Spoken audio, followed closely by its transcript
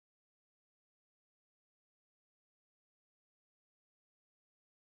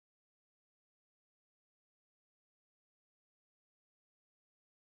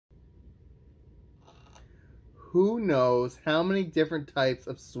Who knows how many different types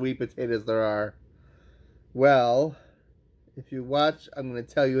of sweet potatoes there are? Well, if you watch, I'm going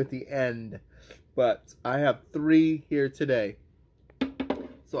to tell you at the end. But I have 3 here today.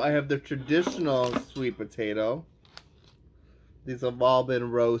 So I have the traditional sweet potato. These have all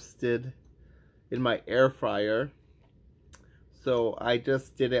been roasted in my air fryer. So I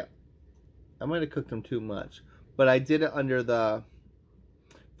just did it. I might have cooked them too much. But I did it under the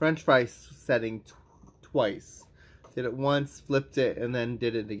French fry setting twice. Did it once, flipped it, and then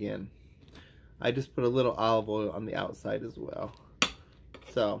did it again. I just put a little olive oil on the outside as well.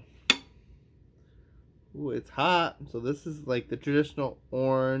 So, ooh, it's hot. So this is like the traditional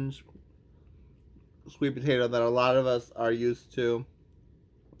orange sweet potato that a lot of us are used to.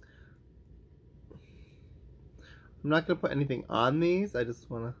 I'm not going to put anything on these. I just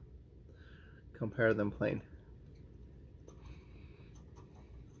want to compare them plain.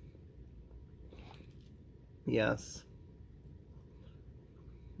 Yes.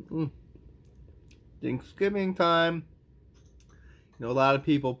 Thanksgiving time. You know, a lot of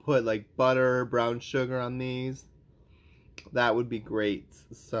people put like butter, brown sugar on these. That would be great.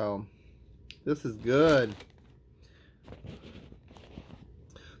 So, this is good.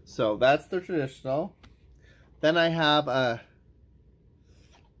 So, that's the traditional. Then I have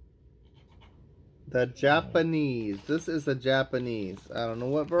the Japanese. This is a Japanese. I don't know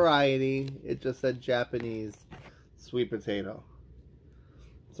what variety. It just said Japanese sweet potato.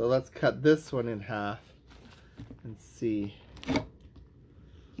 So let's cut this one in half and see.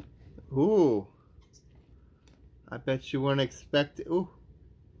 Ooh. I bet you weren't expecting. Ooh.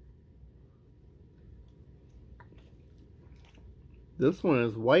 This one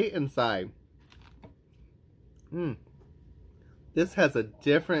is white inside. This has a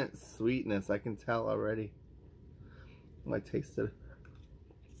different sweetness. I can tell already. I tasted it.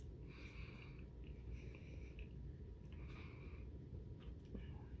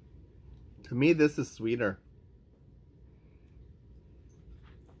 To me, this is sweeter.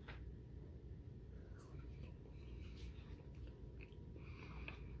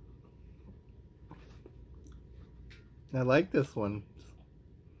 I like this one.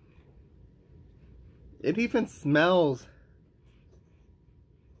 It even smells,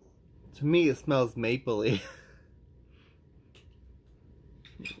 to me it smells mapley.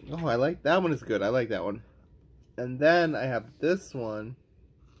 Oh, I like that one. Is good. I like that one. And then I have this one.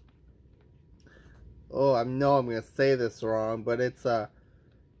 Oh, I know I'm gonna say this wrong, but it's a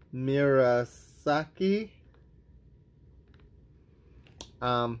Murasaki.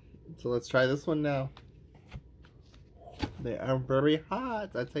 So let's try this one now. They are very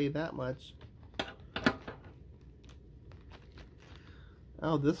hot, I'll tell you that much.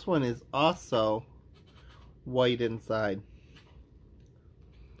 Oh, this one is also white inside.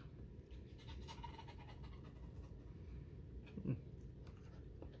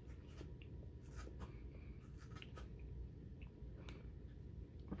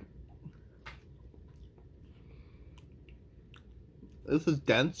 This is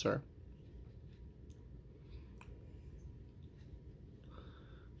denser.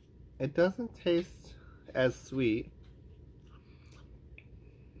 It doesn't taste as sweet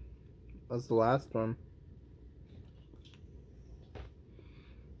as the last one.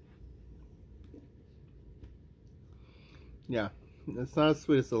 Yeah, it's not as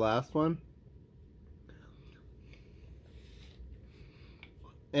sweet as the last one.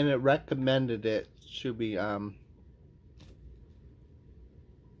 And it recommended it should be,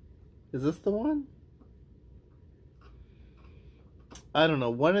 is this the one? I don't know.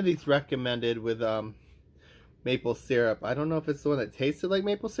 One of these recommended with maple syrup. I don't know if it's the one that tasted like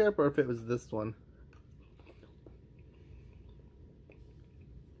maple syrup or if it was this one.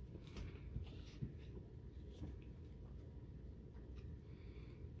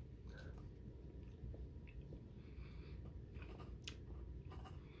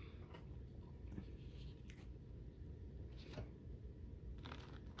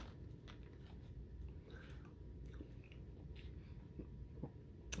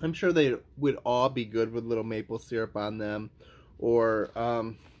 I'm sure they would all be good with little maple syrup on them, or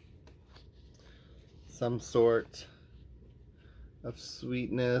some sort of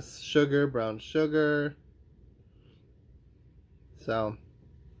sweetness, sugar, brown sugar. So,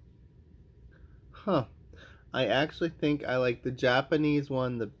 I actually think I like the Japanese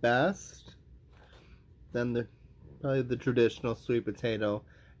one the best, then probably the traditional sweet potato,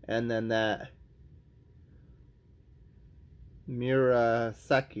 and then that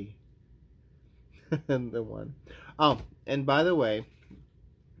Murasaki. The one. Oh, and by the way,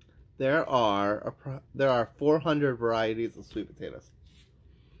 there are 400 varieties of sweet potatoes.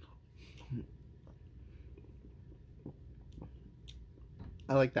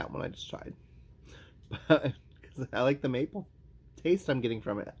 I like that one I just tried. Because I like the maple taste I'm getting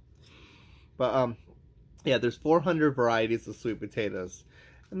from it. But, yeah, there's 400 varieties of sweet potatoes.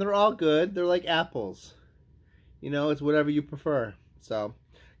 And they're all good. They're like apples. You know, it's whatever you prefer. So,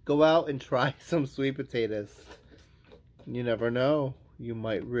 go out and try some sweet potatoes. You never know. You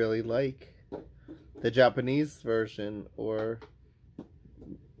might really like the Japanese version or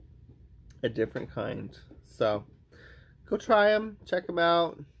a different kind. So, go try them. Check them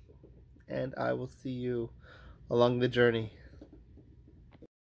out. And I will see you along the journey.